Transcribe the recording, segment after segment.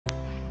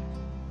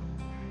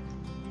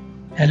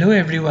Hello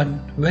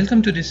everyone,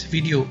 welcome to this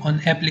video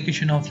on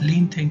application of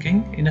lean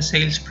thinking in a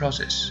sales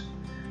process.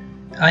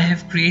 I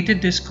have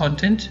created this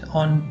content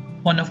on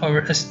one of our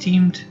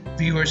esteemed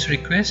viewers'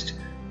 request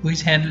who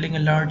is handling a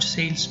large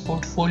sales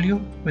portfolio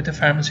with a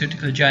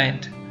pharmaceutical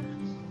giant.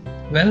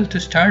 Well, to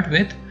start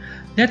with,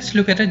 let's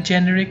look at a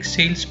generic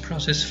sales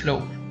process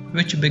flow,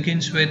 which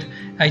begins with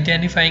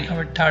identifying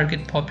our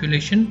target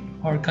population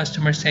or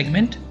customer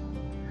segment,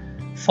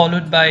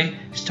 followed by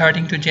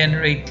starting to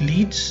generate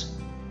leads.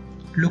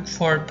 Look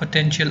for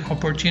potential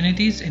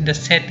opportunities in the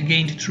set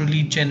gained through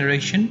lead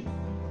generation.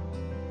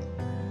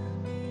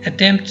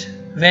 Attempt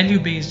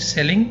value-based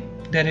selling,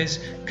 that is,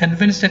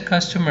 convince the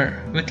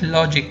customer with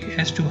logic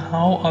as to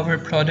how our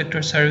product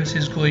or service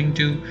is going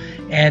to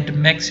add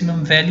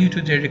maximum value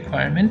to their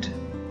requirement.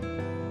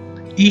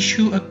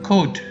 Issue a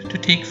quote to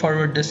take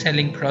forward the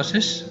selling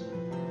process.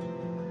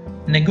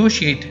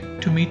 Negotiate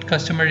to meet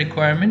customer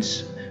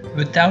requirements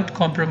without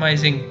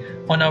compromising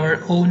on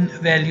our own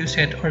value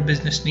set or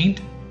business need.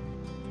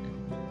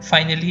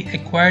 Finally,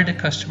 acquire the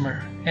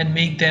customer and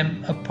make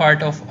them a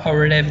part of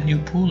our revenue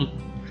pool.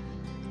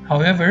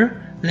 However,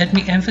 let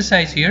me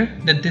emphasize here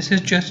that this is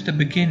just the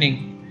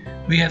beginning.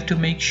 We have to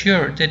make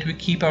sure that we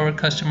keep our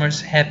customers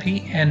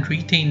happy and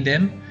retain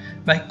them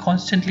by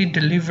constantly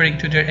delivering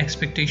to their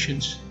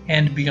expectations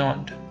and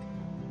beyond.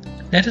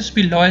 Let us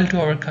be loyal to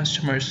our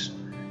customers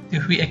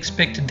if we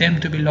expect them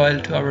to be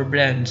loyal to our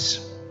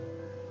brands.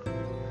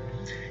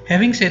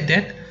 Having said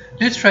that,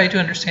 let's try to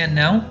understand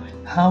now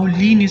how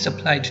lean is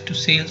applied to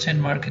sales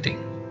and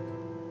marketing.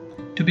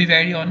 To be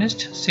very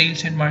honest,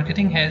 sales and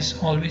marketing has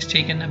always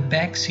taken a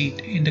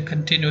backseat in the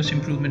continuous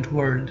improvement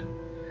world.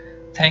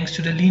 Thanks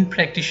to the lean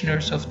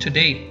practitioners of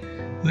today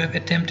who have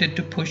attempted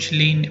to push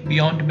lean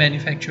beyond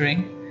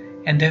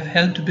manufacturing and have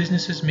helped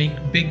businesses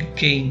make big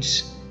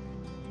gains.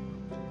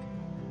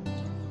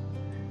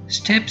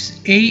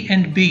 Steps A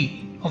and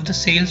B of the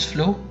sales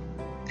flow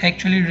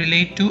actually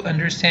relate to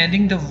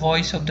understanding the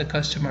voice of the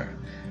customer.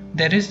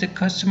 That is the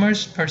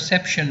customer's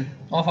perception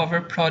of our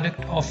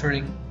product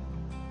offering.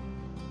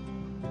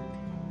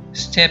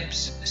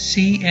 Steps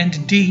C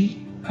and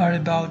D are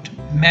about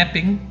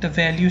mapping the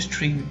value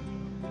stream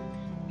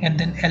and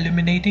then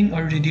eliminating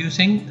or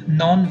reducing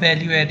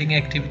non-value adding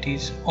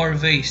activities or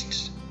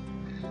wastes.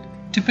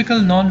 Typical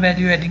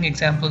non-value adding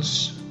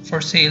examples for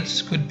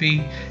sales could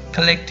be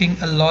collecting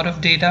a lot of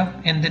data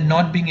and then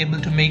not being able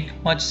to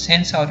make much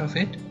sense out of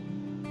it,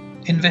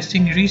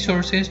 investing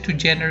resources to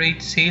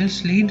generate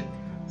sales lead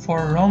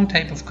for wrong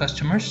type of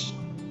customers,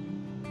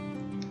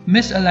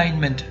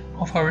 misalignment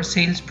of our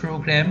sales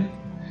program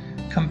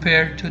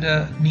compared to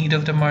the need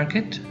of the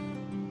market,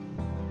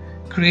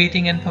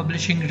 creating and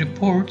publishing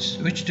reports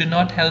which do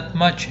not help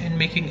much in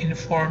making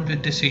informed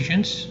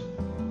decisions,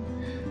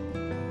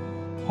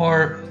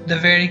 or the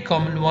very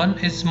common one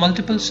is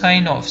multiple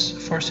sign-offs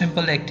for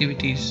simple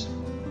activities.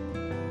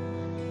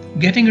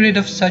 Getting rid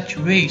of such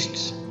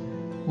wastes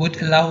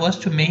would allow us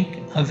to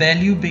make a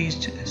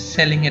value-based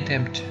selling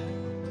attempt.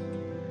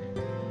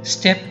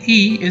 Step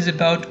E is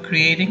about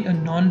creating a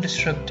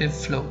non-disruptive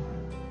flow.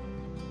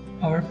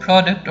 Our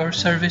product or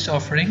service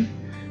offering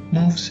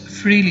moves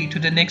freely to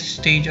the next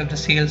stage of the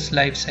sales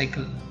life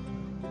cycle.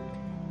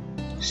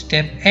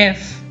 Step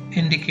F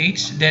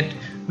indicates that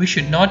we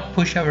should not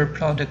push our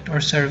product or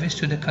service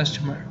to the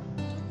customer.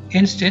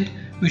 Instead,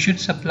 we should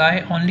supply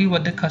only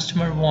what the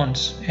customer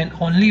wants and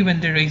only when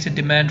they raise a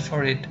demand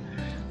for it,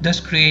 thus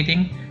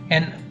creating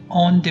an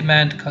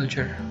on-demand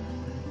culture.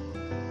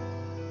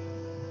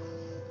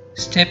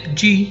 Step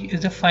G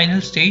is the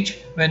final stage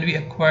when we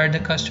acquire the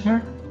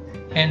customer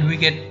and we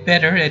get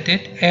better at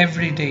it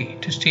every day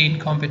to stay in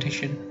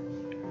competition.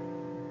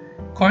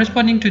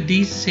 Corresponding to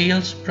these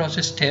sales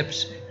process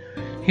steps,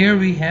 here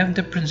we have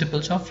the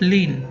principles of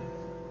lean.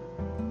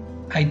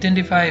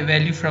 Identify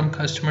value from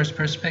customer's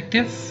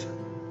perspective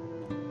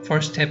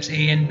for steps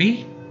A and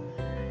B,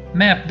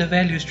 map the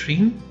value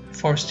stream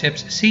for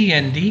steps C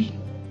and D,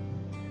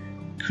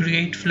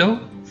 create flow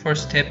for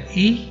step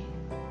E,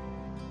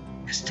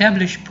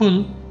 establish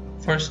pull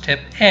for step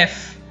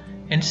F,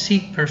 and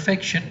seek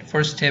perfection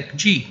for step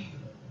G.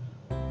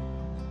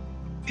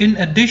 In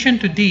addition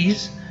to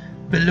these,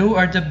 below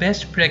are the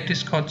best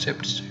practice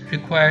concepts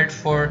required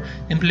for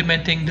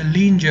implementing the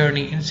lean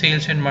journey in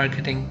sales and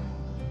marketing.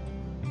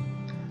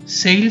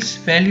 Sales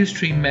value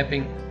stream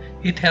mapping.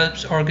 It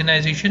helps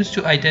organizations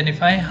to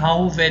identify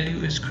how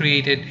value is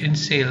created in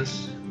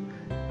sales.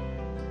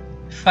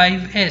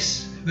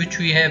 5S, which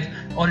we have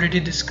already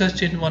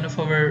discussed in one of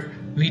our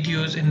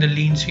videos in the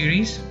lean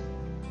series.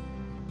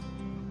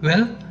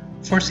 Well,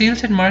 for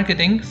sales and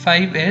marketing,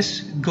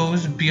 5S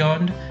goes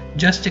beyond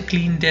just a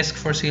clean desk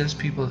for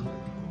salespeople.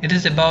 It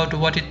is about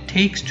what it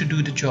takes to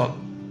do the job.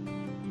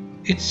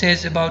 It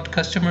says about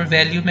customer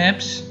value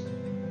maps,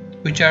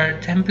 which are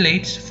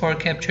templates for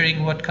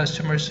capturing what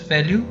customers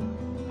value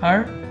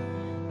are,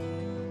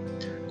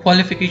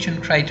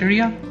 qualification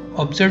criteria,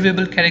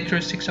 observable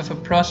characteristics of a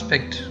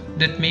prospect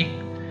that make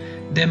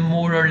them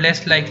more or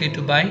less likely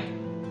to buy,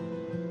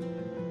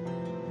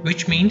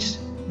 which means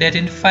that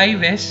in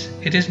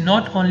 5S, it is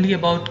not only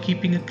about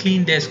keeping a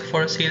clean desk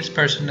for a sales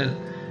personnel.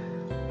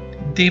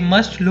 They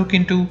must look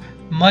into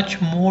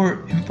much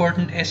more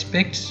important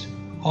aspects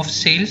of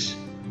sales.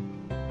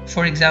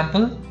 For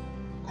example,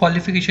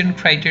 qualification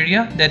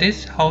criteria, that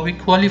is how we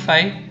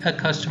qualify a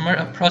customer,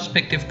 a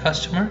prospective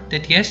customer,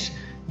 that yes,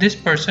 this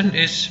person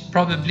is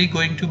probably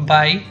going to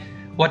buy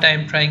what I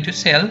am trying to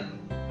sell.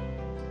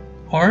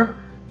 Or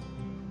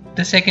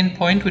the second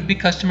point would be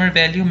customer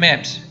value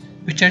maps,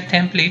 which are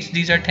templates.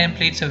 These are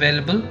templates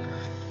available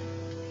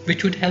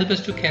which would help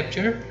us to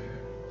capture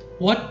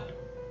what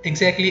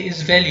exactly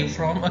is value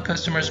from a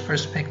customer's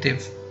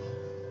perspective.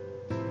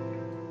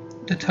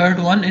 The third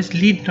one is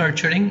lead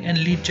nurturing and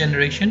lead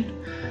generation.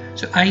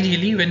 So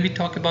ideally, when we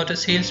talk about a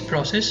sales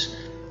process,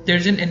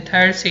 there's an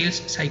entire sales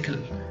cycle.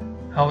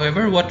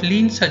 However, what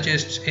Lean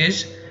suggests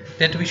is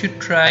that we should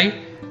try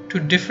to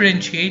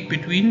differentiate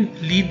between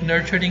lead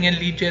nurturing and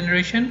lead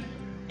generation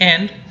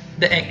and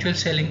the actual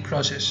selling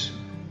process.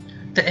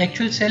 The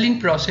actual selling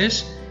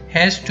process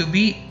has to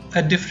be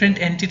a different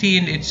entity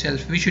in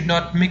itself. We should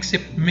not mix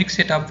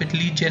it up with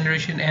lead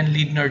generation and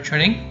lead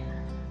nurturing.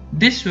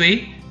 This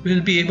way,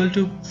 we'll be able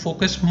to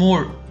focus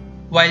more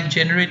while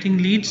generating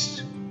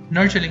leads,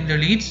 nurturing the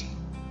leads,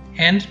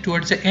 and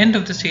towards the end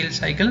of the sales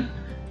cycle,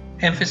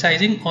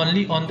 emphasizing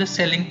only on the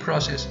selling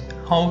process,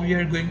 how we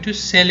are going to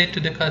sell it to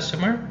the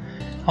customer,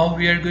 how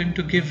we are going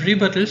to give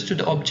rebuttals to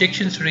the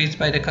objections raised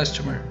by the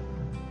customer.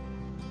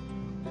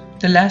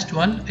 The last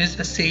one is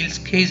a sales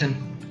Kaizen.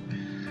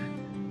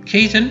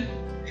 Kaizen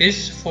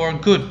is for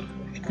good.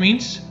 It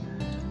means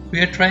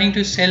we are trying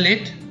to sell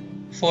it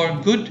for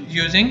good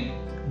using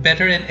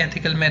better and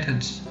ethical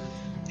methods.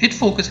 It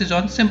focuses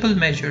on simple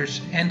measures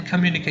and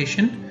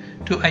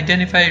communication to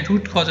identify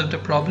root cause of the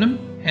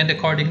problem and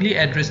accordingly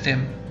address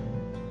them.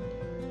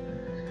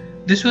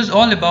 This was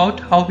all about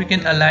how we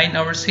can align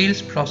our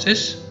sales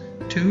process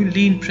to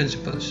lean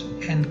principles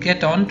and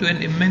get on to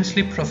an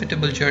immensely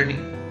profitable journey.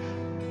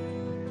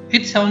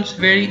 It sounds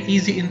very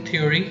easy in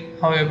theory,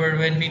 however,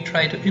 when we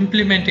try to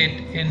implement it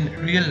in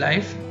real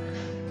life,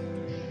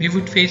 we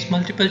would face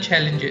multiple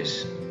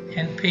challenges,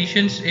 and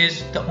patience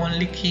is the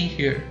only key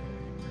here.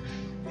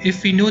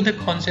 If we know the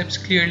concepts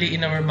clearly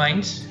in our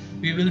minds,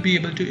 we will be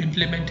able to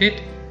implement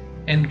it,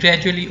 and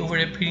gradually over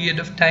a period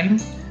of time,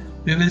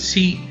 we will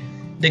see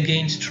the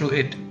gains through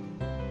it.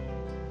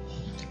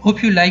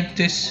 Hope you liked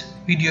this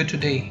video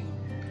today.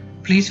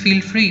 Please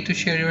feel free to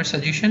share your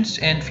suggestions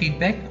and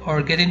feedback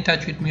or get in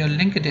touch with me on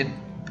LinkedIn.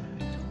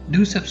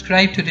 Do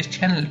subscribe to this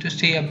channel to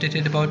stay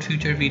updated about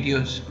future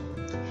videos.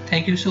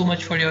 Thank you so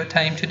much for your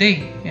time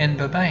today, and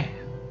bye-bye.